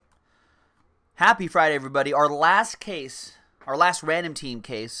Happy Friday, everybody. Our last case, our last random team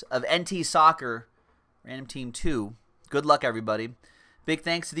case of NT Soccer, random team 2. Good luck, everybody. Big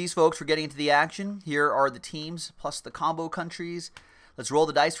thanks to these folks for getting into the action. Here are the teams plus the combo countries. Let's roll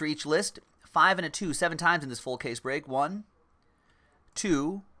the dice for each list. 5 and a 2, 7 times in this full case break. 1,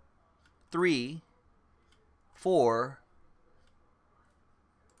 2, 3, 4,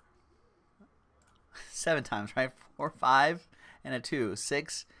 7 times, right? 4, 5, and a 2,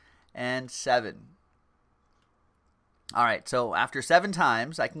 6, and 7. All right, so after 7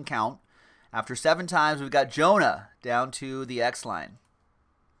 times, I can count. After 7 times, we've got Jonah down to the X line.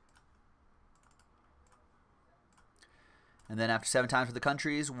 And then after 7 times for the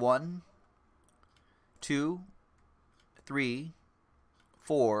countries, 1, 2, 3,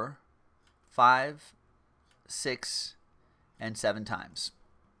 4, 5, 6, and 7 times.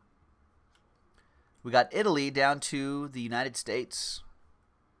 We got Italy down to the United States.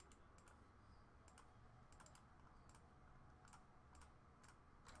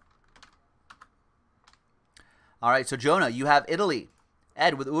 All right, so Jonah, you have Italy.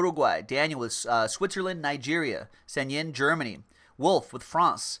 Ed with Uruguay. Daniel with Switzerland, Nigeria. Senyin, Germany. Wolf with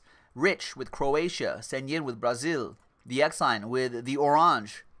France. Rich with Croatia. Senyin with Brazil. The X-Line with the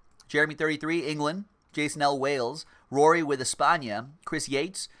Orange. Jeremy 33, England. Jason L, Wales. Rory with España. Chris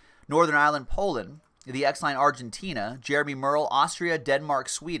Yates, Northern Ireland, Poland. The X-Line, Argentina. Jeremy Merle, Austria, Denmark,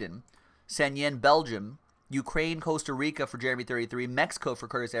 Sweden. Senyin, Belgium. Ukraine, Costa Rica for Jeremy 33. Mexico for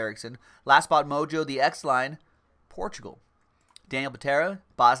Curtis Erickson. Last Spot Mojo, the X-Line, Portugal. Daniel Patera,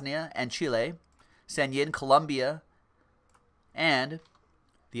 Bosnia and Chile. Senyin, Colombia. And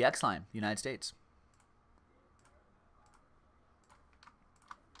the X-Line, United States.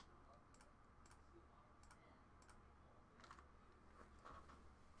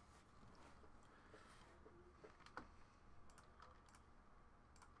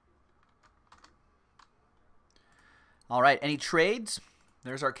 All right, any trades?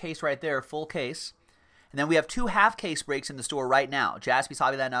 There's our case right there, full case. And then we have 2 half case breaks in the store right now.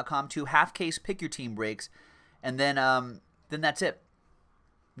 JaspysHobbyland.com, 2 half case pick your team breaks. And then that's it.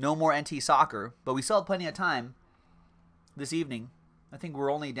 No more NT Soccer, but we still have plenty of time this evening. I think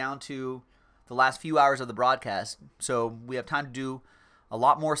we're only down to the last few hours of the broadcast. So we have time to do a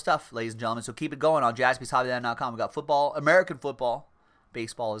lot more stuff, ladies and gentlemen. So keep it going on JaspysHobbyland.com. We've got football, American football,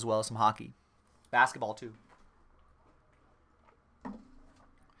 baseball as well as some hockey. Basketball too.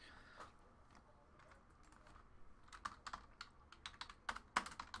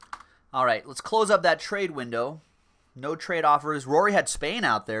 All right, let's close up that trade window. No trade offers. Rory had Spain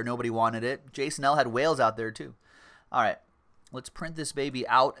out there. Nobody wanted it. Jason L had Wales out there too. All right, let's print this baby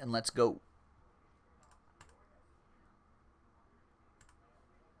out and let's go.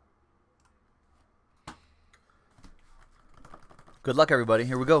 Good luck, everybody.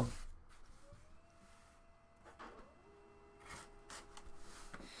 Here we go.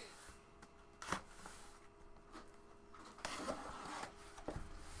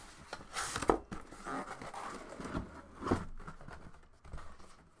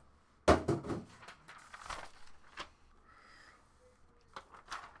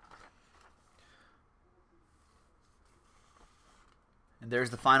 And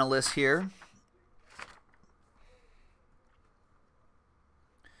there's the final list here.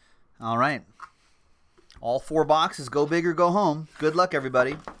 All right. All 4 boxes. Go big or go home. Good luck,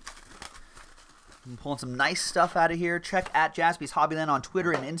 everybody. I'm pulling some nice stuff out of here. Check at Jaspys Hobbyland on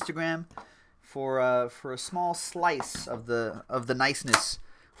Twitter and Instagram for a small slice of the niceness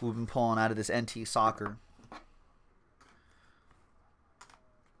we've been pulling out of this NT Soccer.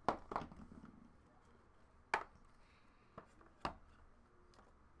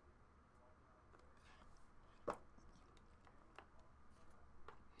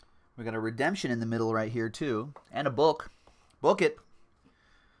 We got a redemption in the middle right here too, and a book. Book it.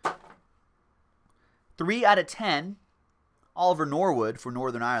 3 out of 10. Oliver Norwood for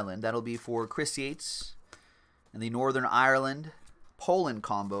Northern Ireland. That'll be for Chris Yates and the Northern Ireland Poland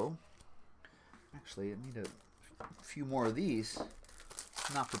combo. Actually, I need a few more of these.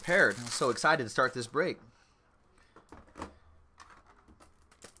 I'm not prepared. I'm so excited to start this break.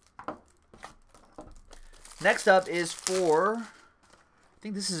 Next up is for, I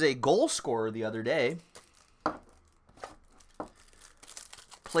think this is a goal scorer the other day.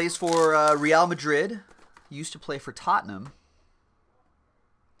 Plays for Real Madrid. Used to play for Tottenham.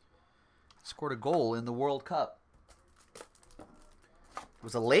 Scored a goal in the World Cup. It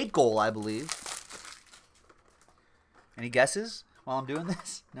was a late goal, I believe. Any guesses while I'm doing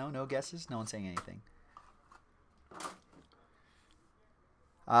this? No guesses? No one's saying anything.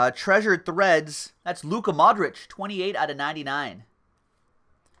 Treasured Threads. That's Luka Modric, 28 out of 99.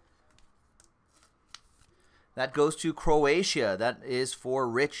 That goes to Croatia. That is for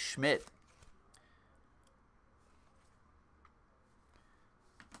Rich Schmidt.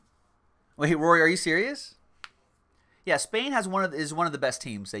 Wait, Rory, are you serious? Yeah, Spain is one of the best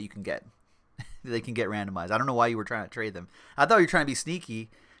teams that you can get. They can get randomized. I don't know why you were trying to trade them. I thought you were trying to be sneaky,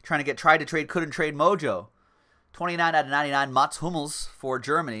 tried to trade, couldn't trade Mojo. 29 out of 99, Mats Hummels for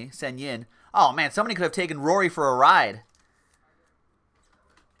Germany, Sen Yin. Oh, man, somebody could have taken Rory for a ride.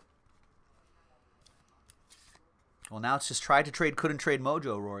 Well, now it's just tried to trade, couldn't trade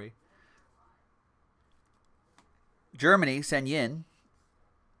Mojo, Rory. Germany, Sen Yin.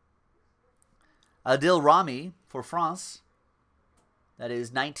 Adil Rami for France. That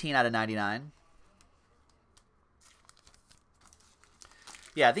is 19 out of 99.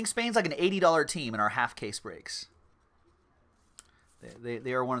 Yeah, I think Spain's like an $80 team in our half case breaks.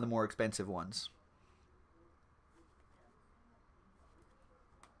 They are one of the more expensive ones.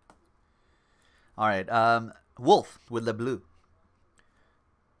 All right, Wolf with Le Bleu.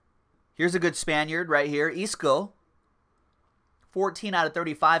 Here's a good Spaniard right here. Isco, 14 out of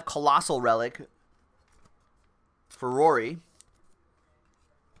 35, colossal relic for Rory.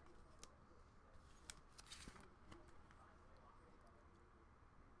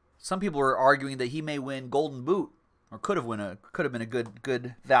 Some people are arguing that he may win Golden Boot, or could have been a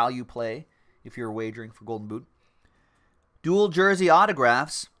good value play if you're wagering for Golden Boot. Dual jersey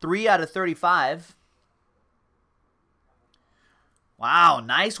autographs, 3 out of 35. Wow,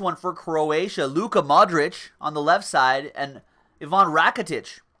 nice one for Croatia. Luka Modric on the left side and Ivan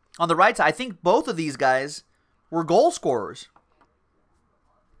Rakitic on the right side. I think both of these guys were goal scorers.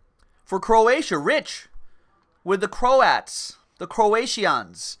 For Croatia, Rich with the Croats, the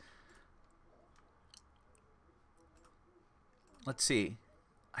Croatians. Let's see.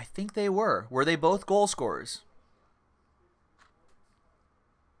 I think they were. Were they both goal scorers?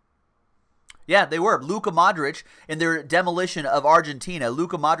 Yeah, they were. Luka Modric in their demolition of Argentina.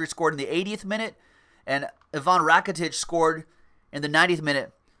 Luka Modric scored in the 80th minute, and Ivan Rakitic scored in the 90th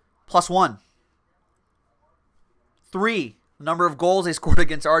minute, +1. 3, the number of goals they scored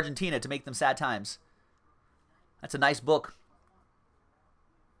against Argentina to make them sad times. That's a nice book.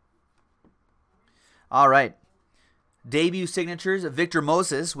 All right. Debut signatures of Victor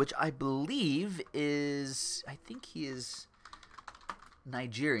Moses, which I believe is, I think he is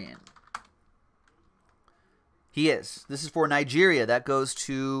Nigerian. He is. This is for Nigeria. That goes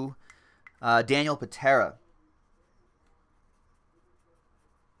to Daniel Patera.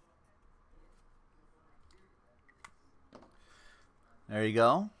 There you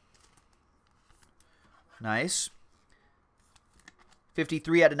go. Nice.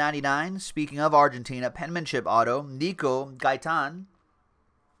 53 out of 99. Speaking of Argentina, penmanship auto, Nico Gaitan.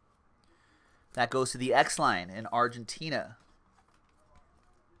 That goes to the X-Line in Argentina.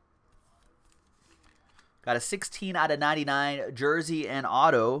 Got a 16 out of 99 jersey and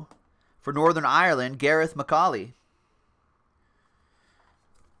auto for Northern Ireland, Gareth McCauley.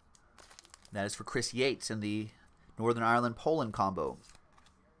 That is for Chris Yates in the Northern Ireland-Poland combo.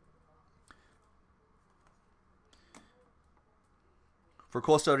 For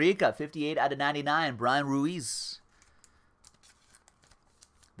Costa Rica, 58 out of 99, Brian Ruiz.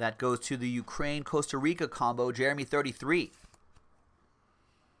 That goes to the Ukraine-Costa Rica combo, Jeremy 33.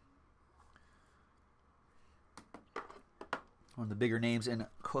 One of the bigger names in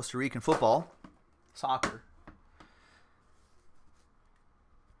Costa Rican football, soccer.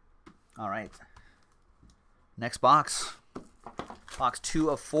 All right. Next box. Box 2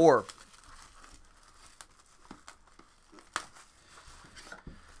 of 4.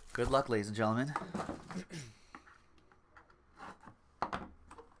 Good luck, ladies and gentlemen.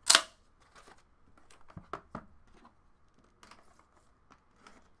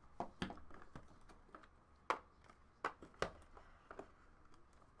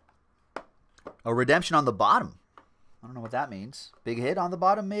 A redemption on the bottom. I don't know what that means. Big hit on the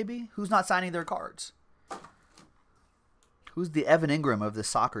bottom, maybe? Who's not signing their cards? Who's the Evan Ingram of the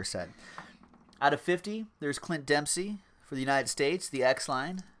soccer set? Out of 50, there's Clint Dempsey for the United States, the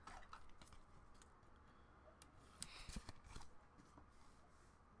X-Line.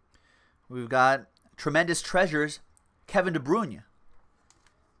 We've got Tremendous Treasures, Kevin De Bruyne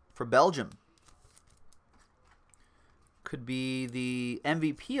for Belgium. Could be the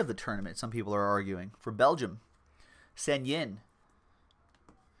MVP of the tournament, some people are arguing, for Belgium. Sen Yin.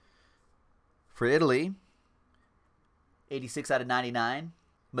 For Italy, 86 out of 99.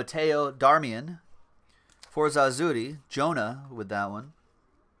 Matteo Darmian. For Azzurri, Jonah with that one.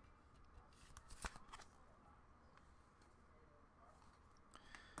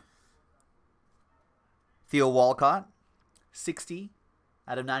 Theo Walcott, 60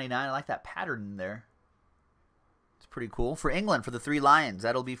 out of 99. I like that pattern in there. pretty cool. For England, for the 3 Lions,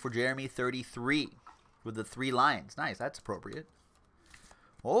 that'll be for Jeremy 33 with the 3 Lions. Nice, that's appropriate.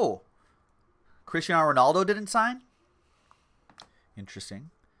 Oh, Cristiano Ronaldo didn't sign? Interesting.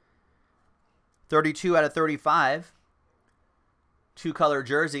 32 out of 35. 2-color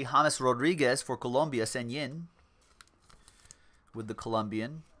jersey, James Rodriguez for Colombia, Senyin with the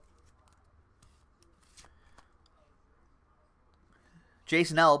Colombian.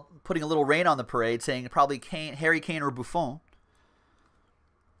 Jason L. putting a little rain on the parade, saying probably Harry Kane or Buffon.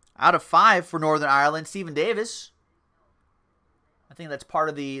 Out of 5 for Northern Ireland, Stephen Davis. I think that's part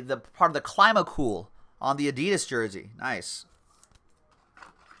of the Climacool on the Adidas jersey. Nice.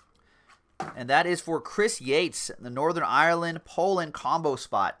 And that is for Chris Yates, the Northern Ireland Poland combo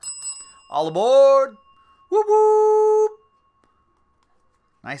spot. All aboard! Whoop whoop!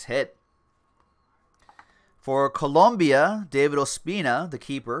 Nice hit. For Colombia, David Ospina, the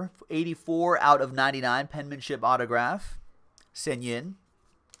keeper, 84 out of 99, penmanship autograph, Senyin.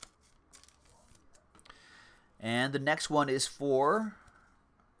 And the next one is for,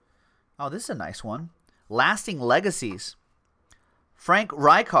 oh, this is a nice one, Lasting Legacies. Frank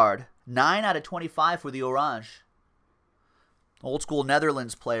Rijkaard, 9 out of 25 for the Orange. Old school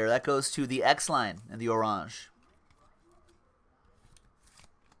Netherlands player. That goes to the X-Line and the Orange.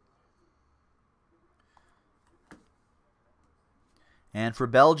 And for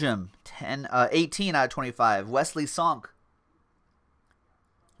Belgium, 18 out of 25. Wesley Sonk.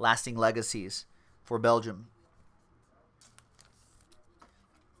 Lasting Legacies for Belgium.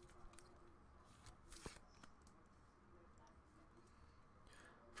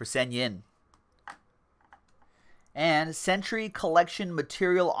 For Senyin. And Century Collection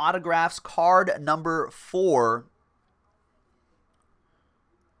Material Autographs card number 4.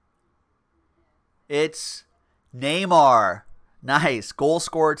 It's Neymar. Nice. Goal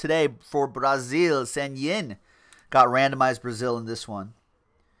scorer today for Brazil. Senyin got randomized Brazil in this one.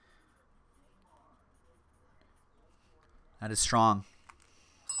 That is strong.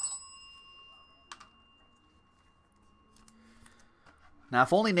 Now,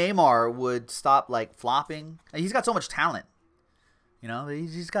 if only Neymar would stop like flopping. He's got so much talent. You know,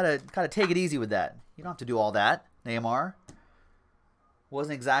 he's got to take it easy with that. You don't have to do all that. Neymar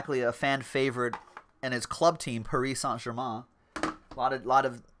wasn't exactly a fan favorite in his club team, Paris Saint-Germain. A lot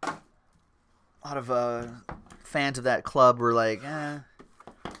of fans of that club were like,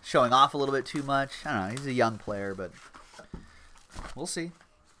 showing off a little bit too much. I don't know. He's a young player, but we'll see.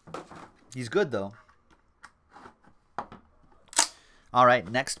 He's good though. All right,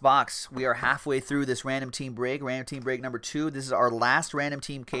 next box. We are halfway through this random team break. Random team break number 2. This is our last random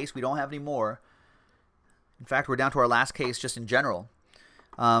team case. We don't have any more. In fact, we're down to our last case just in general.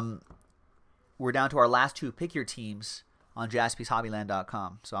 We're down to our last 2 pick your teams on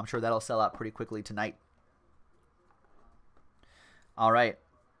JaspysHobbyland.com. So I'm sure that'll sell out pretty quickly tonight. All right.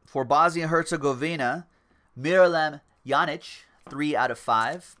 For Bosnia Herzegovina, Miralem Janic, 3 out of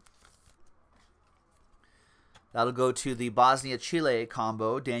 5. That'll go to the Bosnia-Chile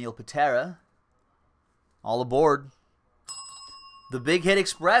combo, Daniel Patera. All aboard. The Big Hit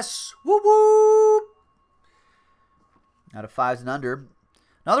Express. Whoop whoop. Out of 5s and under.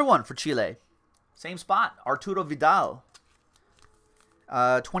 Another one for Chile. Same spot, Arturo Vidal.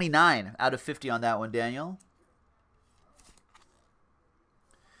 29 out of 50 on that one, Daniel.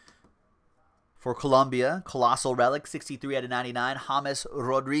 For Colombia, Colossal Relic, 63 out of 99. James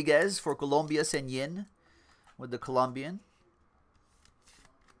Rodriguez for Colombia, Senyin with the Colombian.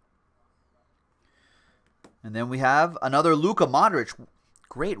 And then we have another Luka Modric.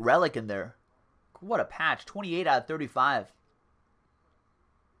 Great relic in there. What a patch, 28 out of 35.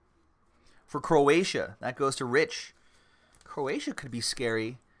 For Croatia, that goes to Rich. Croatia could be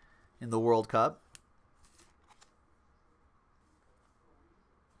scary in the World Cup.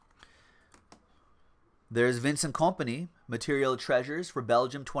 There's Vincent Kompany, Material Treasures for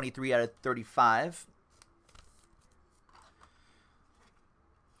Belgium, 23 out of 35.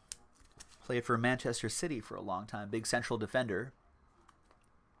 Played for Manchester City for a long time. Big central defender.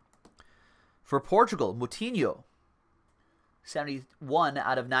 For Portugal, Moutinho, 71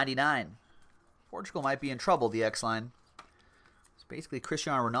 out of 99. Portugal might be in trouble, the X-Line. It's basically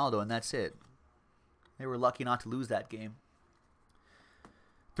Cristiano Ronaldo, and that's it. They were lucky not to lose that game.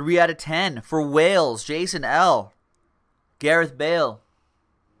 3 out of 10 for Wales, Jason L. Gareth Bale.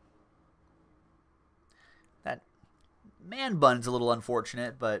 That man bun's a little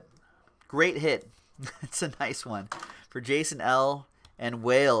unfortunate, but great hit. It's a nice one for Jason L. and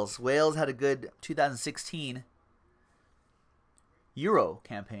Wales. Wales had a good 2016 Euro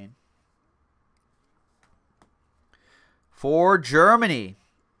campaign. For Germany,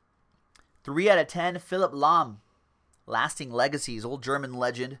 3 out of 10, Philipp Lahm. Lasting Legacies, old German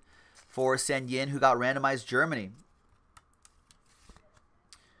legend for Sen Yin, who got randomized Germany.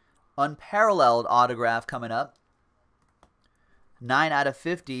 Unparalleled autograph coming up. 9 out of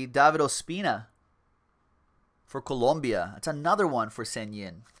 50, David Ospina for Colombia. That's another one for Sen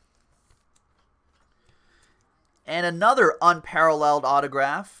Yin. And another unparalleled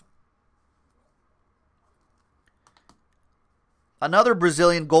autograph. Another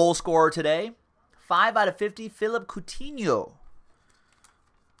Brazilian goal scorer today. 5 out of 50, Philip Coutinho.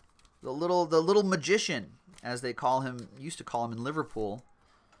 The little magician, as they call him, used to call him in Liverpool,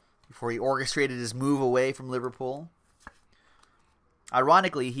 before he orchestrated his move away from Liverpool.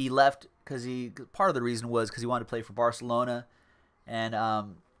 Ironically, he left because part of the reason was because he wanted to play for Barcelona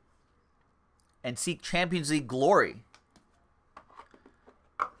and seek Champions League glory.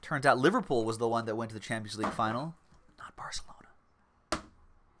 Turns out Liverpool was the one that went to the Champions League final, not Barcelona.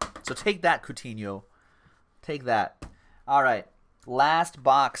 So take that, Coutinho. Take that. All right. Last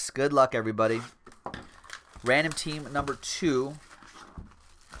box. Good luck, everybody. Random team number 2.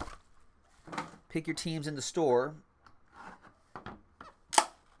 Pick your teams in the store.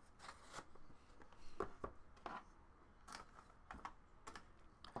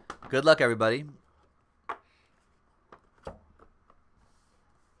 Good luck, everybody.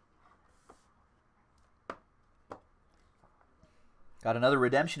 Got another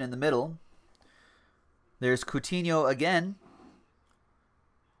redemption in the middle. There's Coutinho again.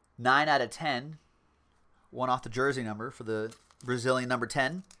 9 out of 10. One off the jersey number for the Brazilian number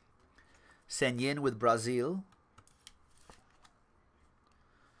 10. Sen Yin with Brazil.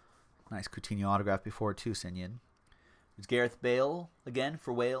 Nice Coutinho autograph before too, Sen Yin. There's Gareth Bale again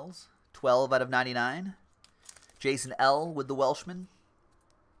for Wales. 12 out of 99. Jason L. with the Welshman.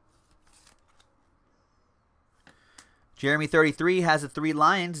 Jeremy 33 has the 3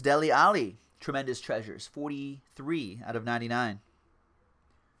 Lions. Dele Alli, Tremendous Treasures. 43 out of 99.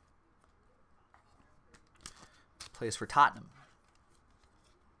 Plays for Tottenham.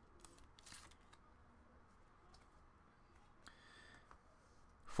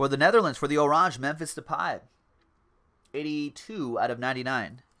 For the Netherlands, for the Orange, Memphis Depay. 82 out of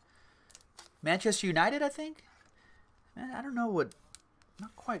 99. Manchester United, I think? Man, I don't know what...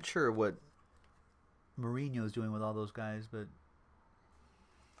 Not quite sure what Mourinho's doing with all those guys, but...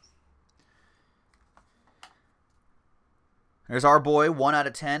 There's our boy, 1 out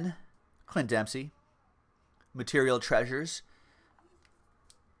of 10. Clint Dempsey. Material Treasures.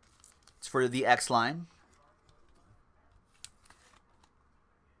 It's for the X line.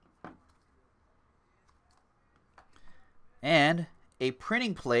 And a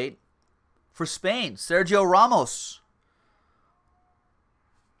printing plate for Spain, Sergio Ramos.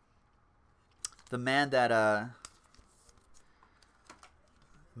 The man that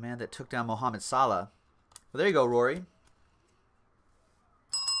took down Mohamed Salah. Well, there you go, Rory.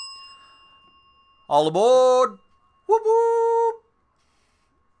 All aboard! Whoop whoop!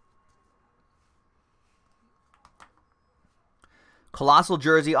 Colossal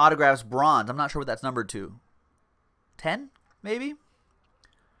jersey autographs bronze. I'm not sure what that's numbered to. 10, maybe?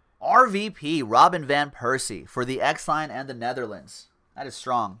 RVP, Robin Van Persie for the X-Line and the Netherlands. That is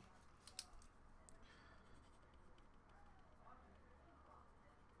strong.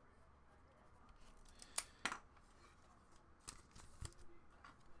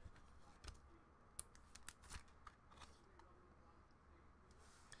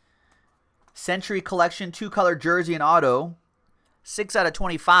 Century Collection 2-color jersey and auto. 6 out of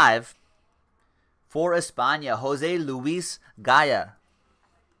 25. For España, Jose Luis Gaya.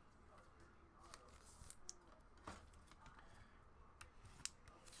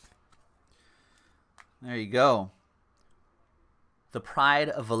 There you go. The pride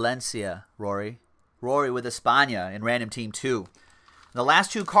of Valencia, Rory. Rory with España in Random Team 2. The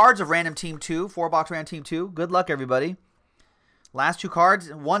last 2 cards of Random Team 2, 4-box Random Team 2. Good luck, everybody. Last 2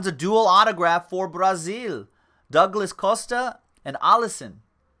 cards. One's a dual autograph for Brazil. Douglas Costa and Alisson.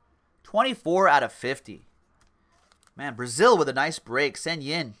 24 out of 50. Man, Brazil with a nice break. Sen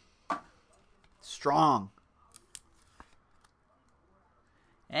Yin. Strong.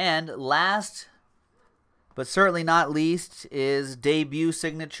 And last, but certainly not least, is debut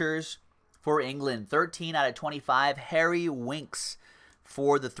signatures for England. 13 out of 25. Harry Winks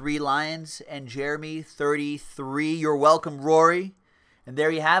for the 3 Lions. And Jeremy, 33. You're welcome, Rory. And there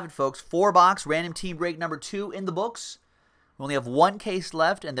you have it, folks. 4-box Random Team Break number 2 in the books. We only have 1 case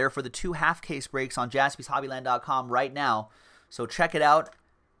left, and they're for the 2 half-case breaks on JaspysHobbyland.com right now. So check it out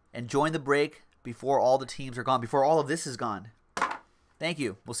and join the break before all the teams are gone, before all of this is gone. Thank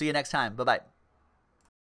you. We'll see you next time. Bye-bye.